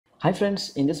Hi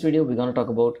friends, in this video we're going to talk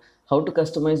about how to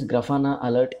customize Grafana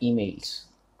alert emails.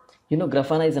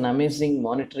 Grafana is an amazing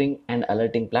monitoring and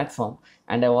alerting platform,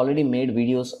 and I've already made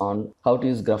videos on how to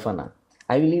use Grafana.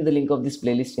 I will leave the link of this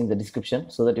playlist in the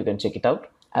description so that you can check it out.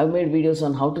 I've made videos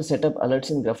on how to set up alerts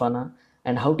in Grafana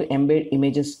and how to embed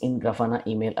images in Grafana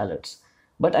email alerts.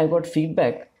 But I got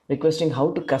feedback requesting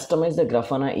how to customize the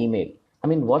Grafana email.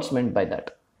 What's meant by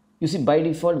that? You see, by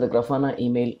default, the Grafana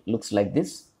email looks like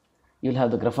this. You'll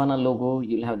have the Grafana logo,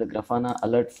 you'll have the Grafana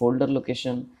alert folder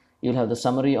location, you'll have the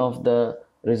summary of the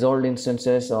resolved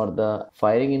instances or the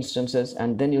firing instances,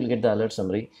 and then you'll get the alert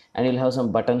summary, and you'll have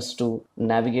some buttons to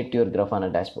navigate to your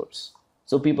Grafana dashboards.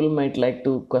 So people might like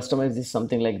to customize this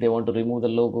something like they want to remove the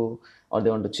logo, or they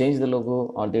want to change the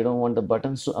logo, or they don't want the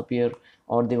buttons to appear,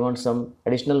 or they want some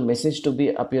additional message to be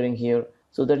appearing here.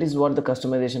 So that is what the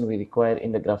customization we require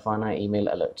in the Grafana email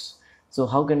alerts. So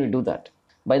how can we do that?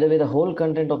 By the way, the whole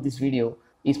content of this video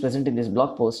is present in this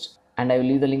blog post, and I will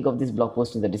leave the link of this blog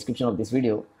post in the description of this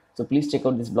video. So please check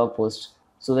out this blog post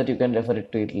so that you can refer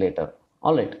it to it later.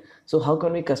 Alright, so how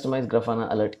can we customize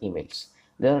Grafana alert emails?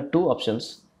 There are two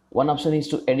options. One option is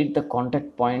to edit the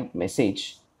contact point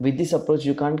message. With this approach,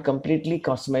 you can't completely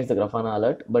customize the Grafana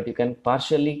alert, but you can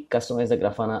partially customize the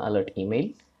Grafana alert email.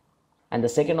 And the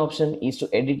second option is to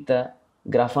edit the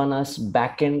Grafana's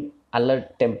backend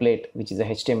alert template, which is a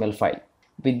HTML file.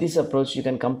 With this approach, you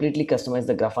can completely customize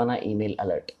the Grafana email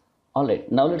alert.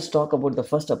 Alright, now let's talk about the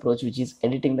first approach, which is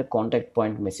editing the contact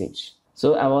point message.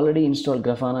 So I've already installed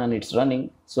Grafana and it's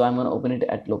running. So I'm going to open it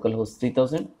at localhost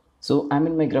 3000. So I'm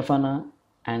in my Grafana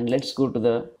and let's go to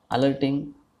the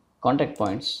alerting contact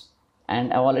points.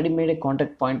 And I've already made a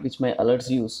contact point which my alerts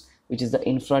use, which is the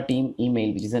infra team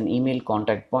email, which is an email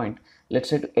contact point. Let's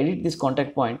try to edit this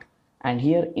contact point. And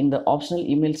here in the optional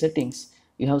email settings,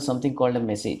 you have something called a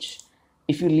message.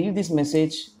 If you leave this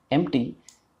message empty,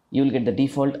 you will get the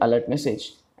default alert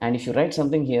message. And if you write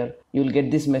something here, you will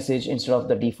get this message instead of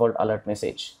the default alert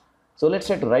message. So let's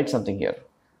try to write something here.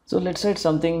 So let's write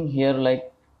something here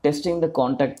like testing the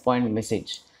contact point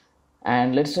message.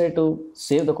 And let's try to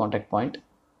save the contact point.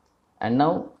 And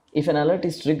now if an alert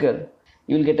is triggered,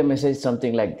 you will get a message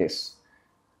something like this.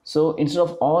 So instead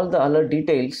of all the alert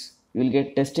details, you will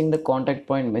get testing the contact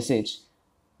point message,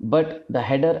 but the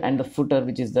header and the footer,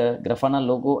 which is the Grafana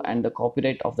logo and the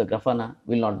copyright of the Grafana,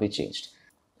 will not be changed.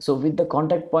 So with the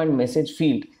contact point message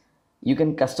field, you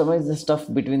can customize the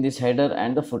stuff between this header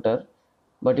and the footer,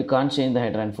 but you can't change the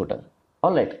header and footer.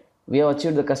 Alright, we have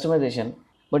achieved the customization,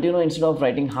 but instead of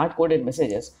writing hard-coded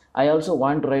messages, I also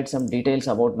want to write some details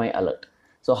about my alert.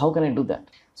 So how can I do that?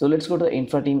 So let's go to the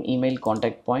infra team email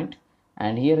contact point,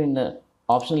 and here in the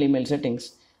optional email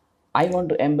settings, I want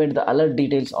to embed the alert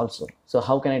details also. So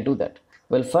how can I do that?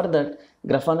 Well, for that,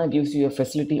 Grafana gives you a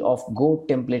facility of Go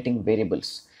templating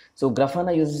variables. So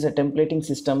Grafana uses a templating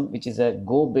system, which is a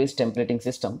Go based templating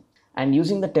system. And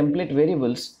using the template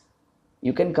variables,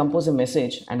 you can compose a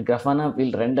message and Grafana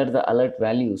will render the alert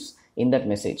values in that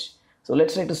message. So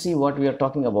let's try to see what we are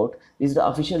talking about. This is the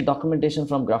official documentation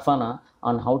from Grafana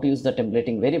on how to use the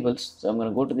templating variables. So I'm going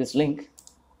to go to this link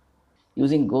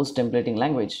using Go's templating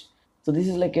language. So this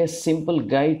is like a simple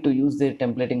guide to use their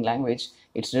templating language.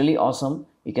 It's really awesome.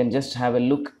 You can just have a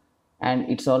look and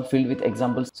it's all filled with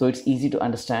examples, so it's easy to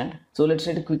understand. So let's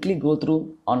try to quickly go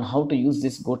through on how to use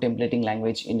this Go templating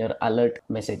language in your alert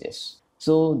messages.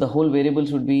 So the whole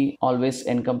variables would be always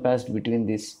encompassed between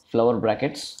these flower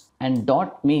brackets, and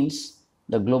dot means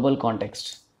the global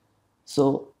context.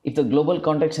 So if the global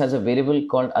context has a variable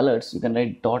called alerts, you can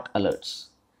write dot alerts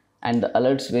and the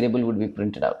alerts variable would be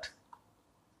printed out.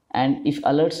 And if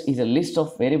alerts is a list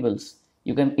of variables,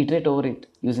 you can iterate over it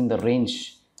using the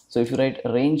range. So if you write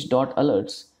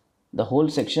range.alerts, the whole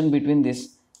section between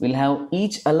this will have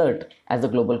each alert as the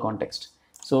global context.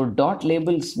 So dot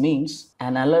labels means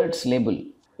an alerts label.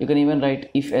 You can even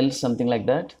write if else something like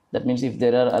that. That means if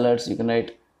there are alerts, you can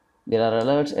write there are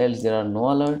alerts, else there are no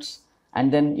alerts.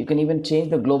 And then you can even change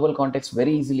the global context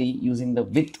very easily using the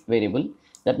with variable.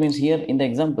 That means here in the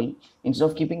example, instead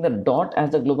of keeping the dot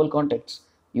as the global context,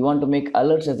 you want to make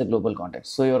alerts as the global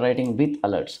context. So you're writing with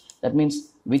alerts. That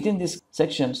means within these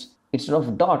sections, instead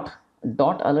of dot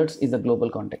alerts is the global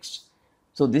context.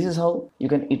 So this is how you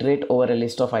can iterate over a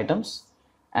list of items.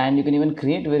 And you can even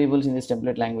create variables in this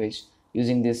template language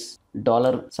using this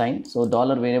dollar sign. So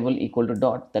dollar variable equal to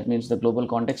dot. That means the global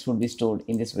context would be stored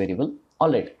in this variable.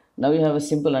 All right. Now you have a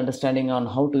simple understanding on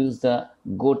how to use the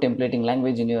Go templating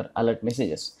language in your alert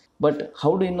messages. But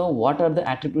how do you know what are the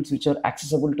attributes which are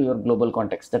accessible to your global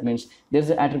context? That means there's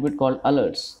an attribute called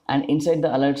alerts, and inside the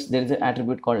alerts there is an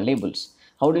attribute called labels.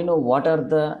 How do you know what are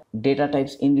the data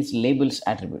types in this labels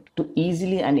attribute? To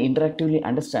easily and interactively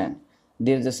understand,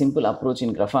 there is a simple approach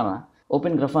in Grafana.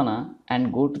 Open Grafana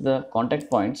and go to the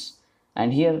contact points,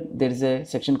 and here there is a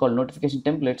section called notification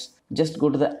templates. Just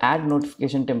go to the add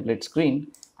notification template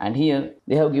screen, and here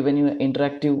they have given you an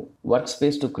interactive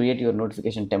workspace to create your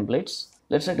notification templates.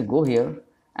 Let's try to go here,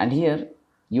 and here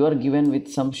you are given with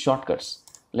some shortcuts.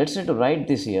 Let's try to write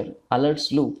this here,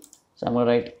 alerts loop. So I'm going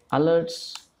to write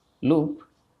alerts loop,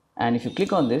 and if you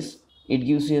click on this, it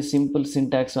gives you a simple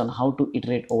syntax on how to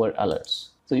iterate over alerts.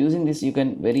 So using this, you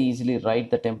can very easily write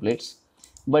the templates,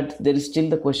 but there is still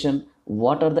the question,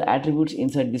 what are the attributes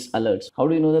inside these alerts? How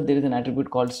do you know that there is an attribute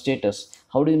called status?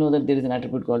 How do you know that there is an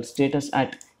attribute called status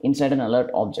at inside an alert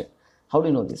object? How do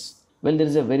you know this? Well, there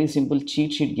is a very simple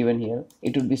cheat sheet given here.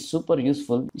 It would be super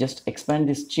useful. Just expand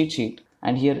this cheat sheet,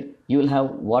 and here you will have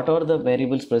what are the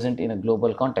variables present in a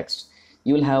global context.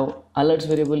 You will have alerts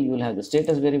variable, you will have the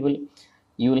status variable,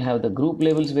 you will have the group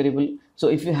labels variable. So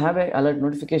if you have a alert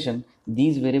notification,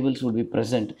 these variables will be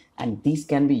present, and these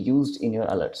can be used in your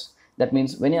alerts. That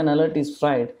means when an alert is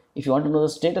fired, if you want to know the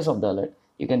status of the alert,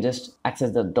 you can just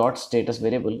access the dot status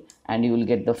variable, and you will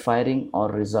get the firing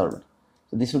or resolved.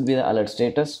 So this would be the alert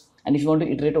status. And if you want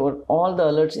to iterate over all the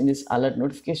alerts in this alert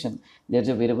notification, there's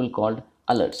a variable called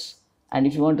alerts. And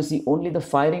if you want to see only the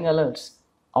firing alerts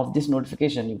of this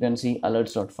notification, you can see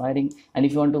alerts.firing. And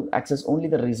if you want to access only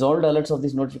the resolved alerts of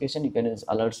this notification, you can use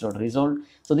alerts.resolved.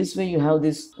 So this way you have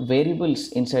these variables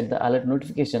inside the alert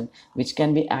notification which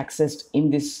can be accessed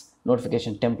in this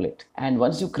notification template. And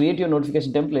once you create your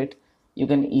notification template, you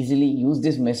can easily use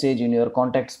this message in your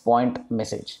contacts point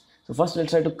message. So first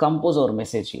let's try to compose our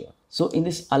message here. So in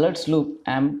this alerts loop,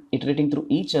 I'm iterating through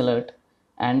each alert,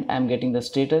 and I'm getting the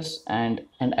status and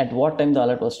at what time the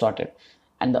alert was started.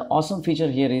 And the awesome feature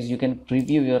here is you can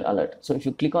preview your alert. So if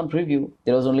you click on preview,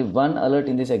 there was only one alert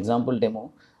in this example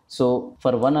demo. So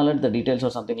for one alert, the details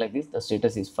are something like this. The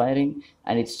status is firing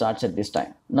and it starts at this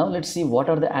time. Now let's see what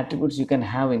are the attributes you can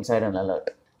have inside an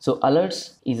alert. So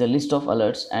alerts is a list of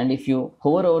alerts, and if you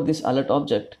hover over this alert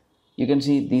object, you can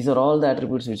see these are all the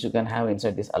attributes which you can have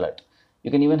inside this alert.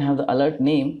 You can even have the alert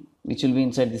name, which will be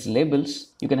inside these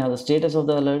labels. You can have the status of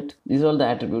the alert. These are all the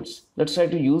attributes. Let's try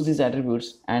to use these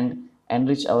attributes and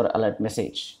enrich our alert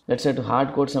message. Let's try to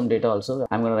hard code some data also.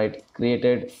 I'm going to write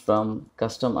created from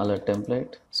custom alert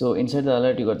template. So inside the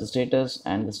alert, you got the status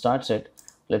and the start set.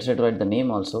 Let's try to write the name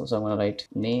also. So I'm going to write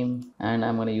name, and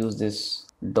I'm going to use this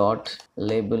dot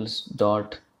labels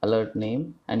dot alert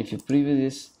name. And if you preview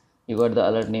this, you got the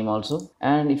alert name also.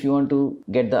 And if you want to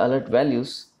get the alert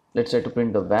values, let's try to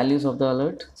print the values of the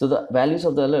alert. So the values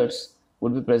of the alerts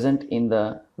would be present in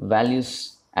the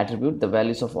values attribute, the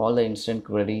values of all the instant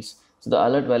queries. So the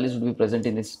alert values would be present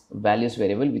in this values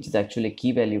variable, which is actually a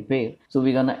key value pair. So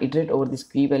we're gonna iterate over this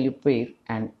key value pair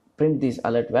and print these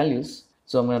alert values.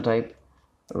 So I'm gonna type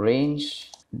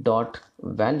range dot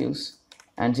values,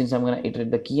 and since I'm gonna iterate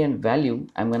the key and value,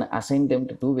 I'm gonna assign them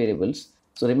to two variables.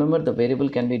 So remember, the variable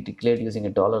can be declared using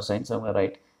a dollar sign. So I'm gonna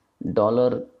write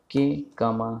 $k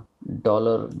comma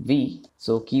 $v.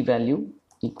 So key value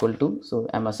equal to, so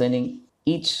I'm assigning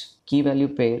each key value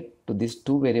pair to these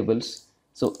two variables.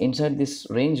 So inside this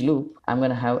range loop, I'm going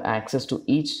to have access to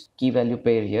each key value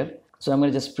pair here. So I'm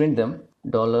going to just print them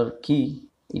 $key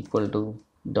equal to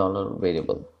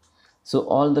 $variable. So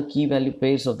all the key value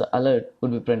pairs of the alert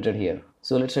would be printed here.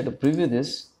 So let's try to preview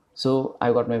this. So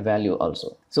I got my value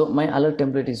also. So my alert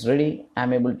template is ready.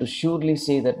 I'm able to surely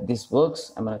say that this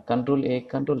works. I'm going to Control A,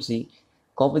 Control C,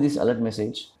 copy this alert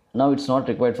message. Now it's not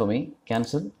required for me.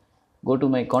 Cancel. Go to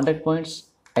my contact points,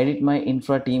 edit my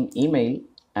infra team email,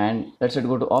 and let's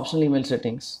go to optional email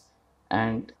settings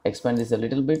and expand this a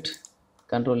little bit.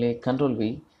 Control A, Control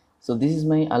V. So this is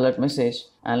my alert message,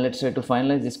 and let's try to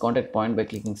finalize this contact point by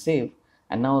clicking save.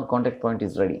 And now our contact point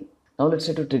is ready. Now let's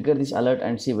try to trigger this alert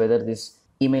and see whether this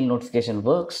email notification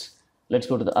works. Let's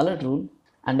go to the alert rule,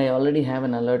 and I already have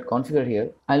an alert configured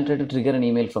here. I'll try to trigger an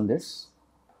email from this.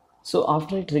 So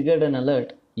after I triggered an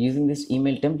alert using this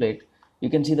email template, you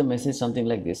can see the message something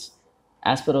like this.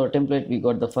 As per our template, we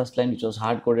got the first line which was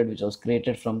hard coded, which was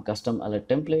created from custom alert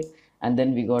template, and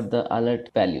then we got the alert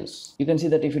values. You can see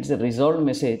that if it's a resolved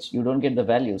message, you don't get the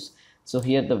values. So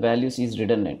here the values is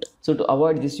redundant. So to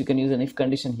avoid this, you can use an if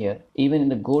condition here. Even in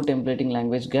the Go templating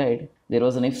language guide, there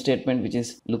was an if statement which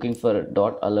is looking for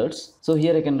dot alerts. So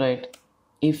here I can write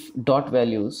if dot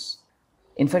values.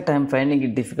 In fact, I am finding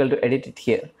it difficult to edit it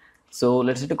here. So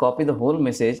let's try to copy the whole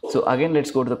message. So again,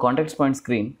 let's go to the contacts point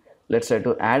screen. Let's try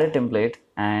to add a template,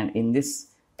 and in this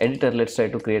editor, let's try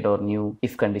to create our new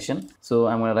if condition. So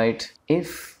I'm going to write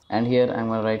if, and here I'm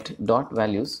going to write dot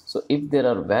values. So if there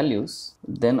are values,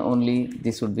 then only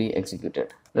this would be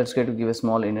executed. Let's try to give a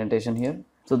small indentation here.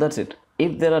 So that's it.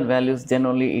 If there are values, then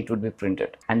only it would be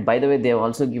printed. And by the way, they have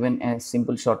also given a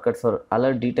simple shortcut for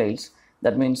alert details.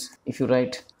 That means if you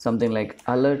write something like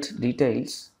alert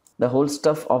details, the whole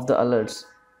stuff of the alerts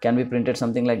can be printed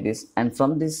something like this, and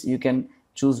from this you can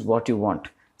choose what you want.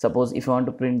 Suppose if I want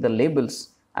to print the labels,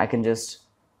 I can just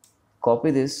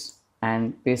copy this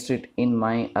and paste it in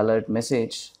my alert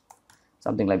message,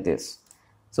 something like this.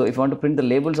 So if I want to print the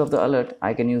labels of the alert,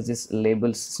 I can use this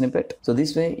labels snippet. So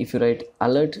this way, if you write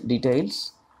alert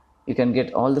details, you can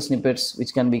get all the snippets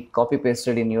which can be copy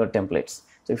pasted in your templates.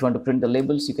 So if you want to print the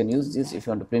labels, you can use this. If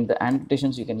you want to print the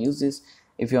annotations, you can use this.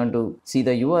 If you want to see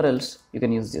the URLs, you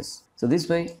can use this. So this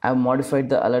way, I have modified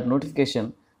the alert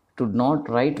notification to not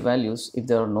write values if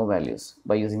there are no values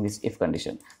by using this if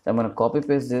condition. So I'm going to copy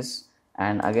paste this,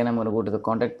 and again I'm going to go to the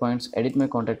contact points, edit my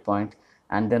contact point,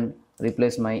 and then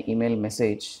replace my email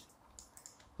message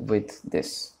with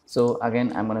this. So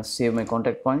again I'm going to save my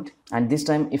contact point, and this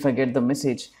time if I get the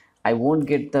message, I won't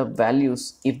get the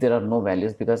values if there are no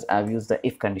values because I've used the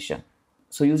if condition.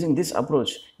 So using this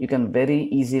approach, you can very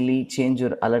easily change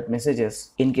your alert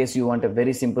messages in case you want a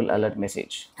very simple alert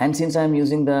message. And since I am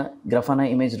using the Grafana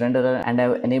image renderer and I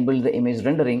have enabled the image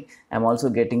rendering, I am also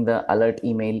getting the alert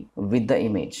email with the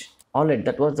image. Alright,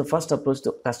 that was the first approach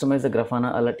to customize the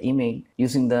Grafana alert email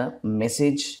using the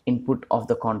message input of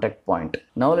the contact point.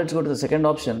 Now let's go to the second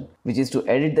option, which is to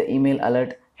edit the email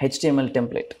alert HTML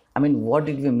template. I mean, what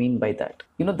did we mean by that?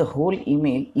 You know, the whole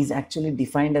email is actually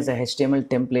defined as a HTML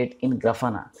template in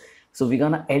Grafana. So we're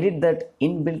gonna edit that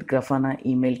inbuilt Grafana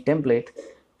email template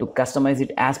to customize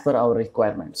it as per our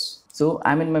requirements. So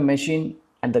I'm in my machine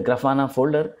and the Grafana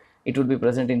folder. It would be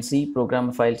present in C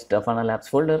program files Grafana labs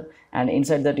folder, and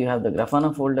inside that you have the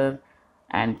Grafana folder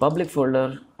and public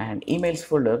folder and emails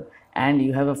folder, and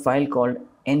you have a file called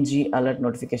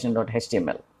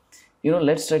ng-alert-notification.html. You know,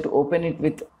 let's try to open it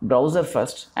with browser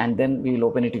first, and then we will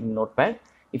open it in Notepad.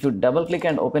 If you double click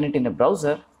and open it in a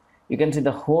browser, you can see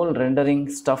the whole rendering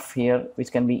stuff here,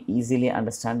 which can be easily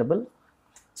understandable.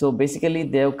 So basically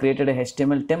they have created a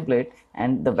HTML template,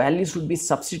 and the values should be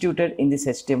substituted in this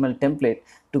HTML template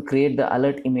to create the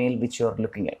alert email which you are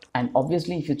looking at. And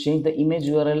obviously if you change the image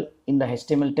URL in the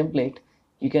HTML template,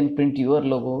 you can print your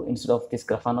logo instead of this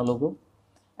Grafana logo,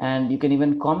 and you can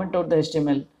even comment out the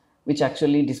HTML which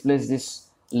actually displays this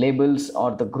labels or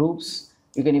the groups.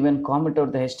 You can even comment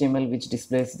out the HTML which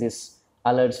displays this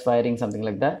alerts firing, something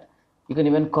like that. You can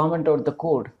even comment out the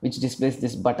code which displays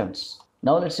these buttons.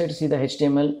 Now let's try to see the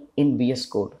HTML in VS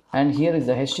Code. And here is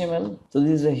the HTML. So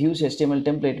this is a huge HTML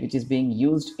template which is being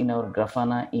used in our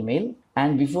Grafana email.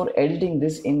 And before editing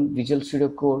this in Visual Studio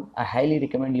Code, I highly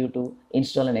recommend you to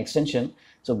install an extension.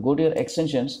 So go to your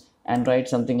extensions and write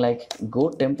something like Go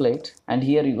template. And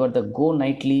here you got the Go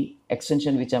Nightly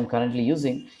extension which I'm currently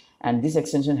using. And this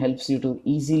extension helps you to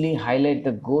easily highlight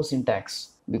the Go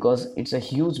syntax because it's a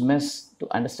huge mess to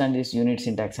understand this unit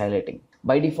syntax highlighting.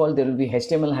 By default, there will be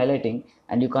HTML highlighting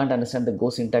and you can't understand the Go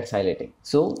syntax highlighting.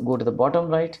 So go to the bottom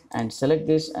right and select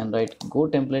this and write Go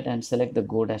template and select the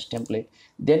Go-template.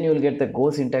 Then you will get the Go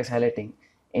syntax highlighting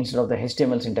instead of the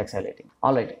HTML syntax highlighting.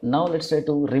 Alright, now let's try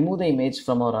to remove the image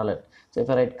from our alert. So if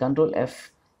I write Ctrl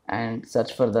F and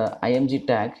search for the img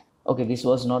tag, okay, this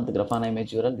was not the Grafana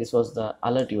image URL, this was the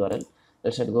alert URL.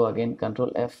 Let's try to go again,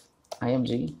 Ctrl F,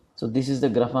 img. So this is the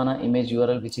Grafana image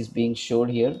URL which is being showed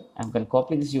here. I can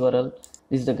copy this URL.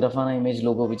 This is the Grafana image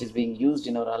logo which is being used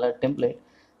in our alert template.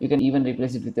 You can even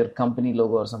replace it with your company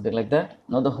logo or something like that.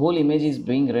 Now the whole image is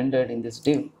being rendered in this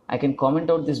div. I can comment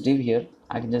out this div here.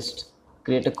 I can just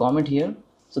create a comment here.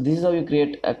 So this is how you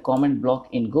create a comment block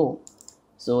in Go.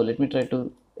 So let me try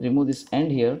to remove this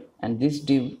end here, and this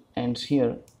div ends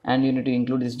here, and you need to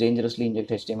include this dangerously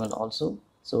inject HTML also.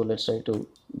 So let's try to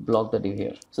block the div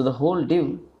here. So the whole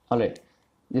div, alright,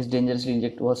 this dangerously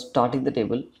inject was starting the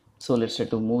table. So let's try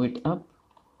to move it up,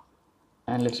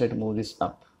 and let's try to move this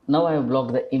up. Now I have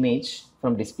blocked the image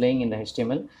from displaying in the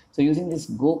HTML. So using this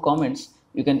Go comments,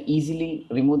 you can easily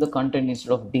remove the content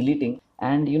instead of deleting.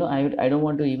 And you know, I don't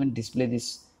want to even display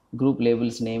this group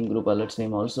labels name, group alerts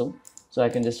name also. So I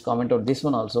can just comment out this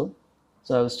one also.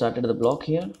 So I've started the block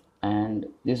here, and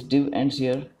this div ends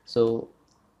here. So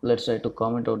let's try to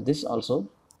comment out this also.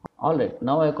 Alright,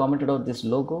 now I commented out this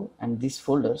logo and these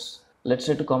folders. Let's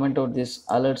try to comment out this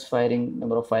alerts firing,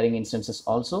 number of firing instances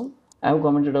also. I have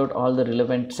commented out all the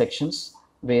relevant sections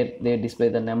where they display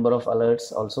the number of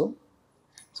alerts also.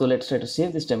 So let's try to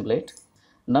save this template.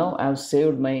 Now I have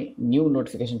saved my new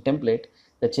notification template.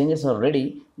 The changes are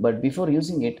ready, but before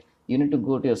using it, you need to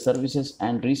go to your services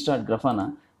and restart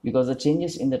Grafana because the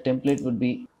changes in the template would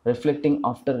be reflecting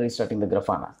after restarting the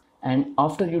Grafana. And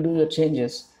after you do your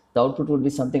changes, the output would be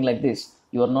something like this.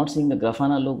 You are not seeing the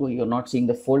Grafana logo, you are not seeing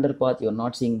the folder path, you are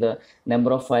not seeing the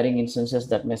number of firing instances,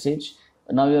 that message.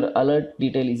 Now your alert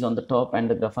detail is on the top and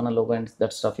the Grafana logo and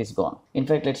that stuff is gone. In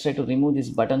fact, let's try to remove these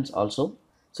buttons also.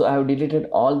 So I have deleted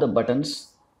all the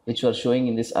buttons which were showing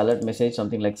in this alert message,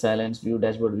 something like silence, view,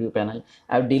 dashboard, view panel.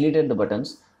 I have deleted the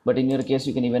buttons, but in your case,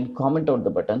 you can even comment out the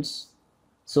buttons.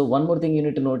 So one more thing you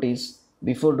need to note is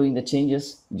before doing the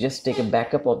changes, just take a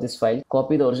backup of this file,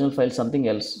 copy the original file something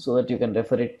else so that you can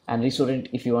refer it and restore it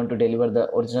if you want to deliver the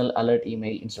original alert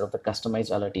email instead of the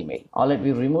customized alert email. Alright,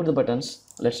 we've removed the buttons.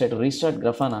 Let's try to restart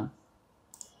Grafana.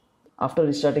 After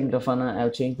restarting Grafana, I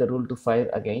have changed the rule to fire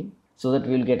again so that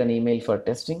we will get an email for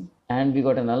testing, and we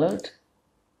got an alert.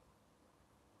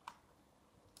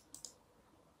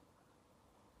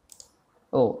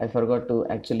 Oh, I forgot to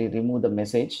actually remove the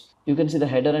message. You can see the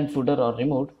header and footer are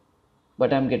removed,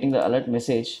 but I'm getting the alert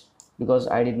message because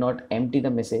I did not empty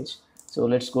the message. So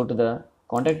let's go to the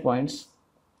contact points,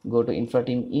 go to infra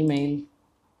team email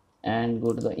and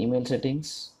go to the email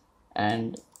settings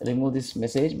and remove this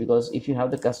message, because if you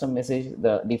have the custom message,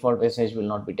 the default message will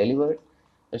not be delivered.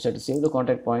 Let's try to save the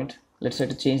contact point. Let's try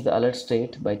to change the alert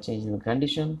state by changing the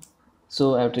condition.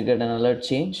 So I have triggered an alert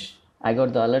change. I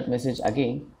got the alert message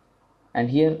again, and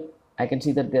here I can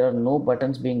see that there are no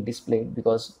buttons being displayed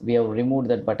because we have removed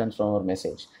that buttons from our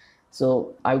message.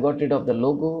 So I got rid of the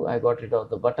logo, I got rid of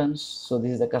the buttons. So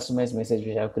this is the customized message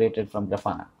which I have created from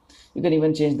Grafana. You can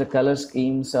even change the color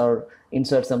schemes or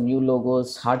insert some new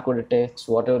logos, hard-coded text,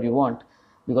 whatever you want,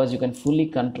 because you can fully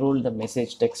control the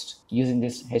message text using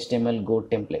this HTML Go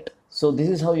template. So this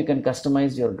is how you can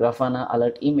customize your Grafana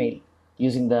alert email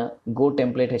using the Go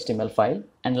template HTML file.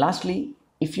 And lastly,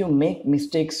 if you make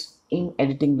mistakes in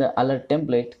editing the alert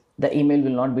template, the email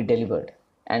will not be delivered.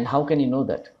 And how can you know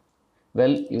that?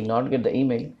 Well, you will not get the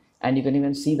email, and you can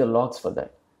even see the logs for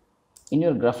that. In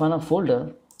your Grafana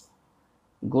folder,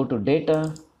 go to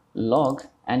data, log,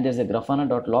 and there's a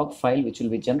grafana.log file which will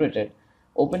be generated.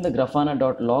 Open the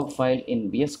grafana.log file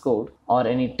in VS Code or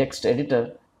any text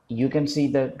editor. You can see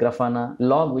the Grafana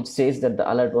log which says that the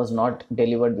alert was not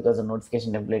delivered because the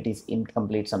notification template is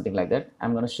incomplete, something like that.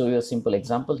 I'm going to show you a simple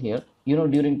example here.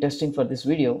 During testing for this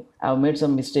video, I've made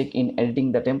some mistake in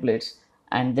editing the templates,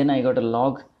 and then I got a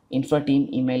log infra team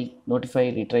email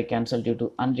notify retry cancel due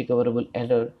to unrecoverable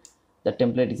error. The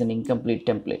template is an incomplete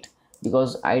template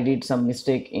because I did some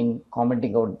mistake in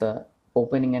commenting out the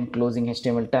opening and closing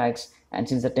HTML tags, and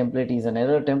since the template is an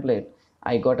error template,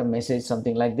 I got a message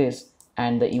something like this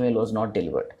and the email was not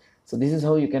delivered. So this is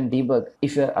how you can debug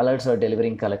if your alerts are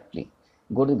delivering correctly.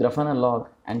 Go to Grafana log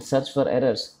and search for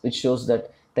errors which shows that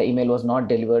the email was not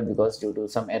delivered because due to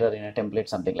some error in a template,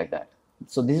 something like that.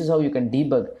 So this is how you can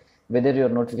debug whether your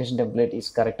notification template is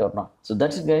correct or not. So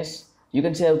that's it, guys. You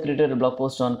can see I've created a blog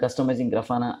post on customizing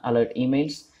Grafana alert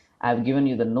emails. I've given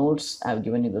you the notes, I've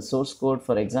given you the source code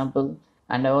for example,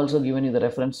 and I've also given you the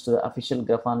reference to the official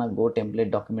Grafana Go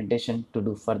template documentation to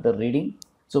do further reading.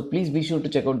 So please be sure to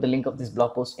check out the link of this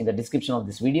blog post in the description of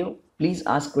this video. Please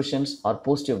ask questions or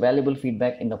post your valuable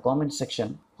feedback in the comment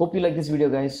section. Hope you like this video,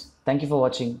 guys. Thank you for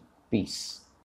watching. Peace.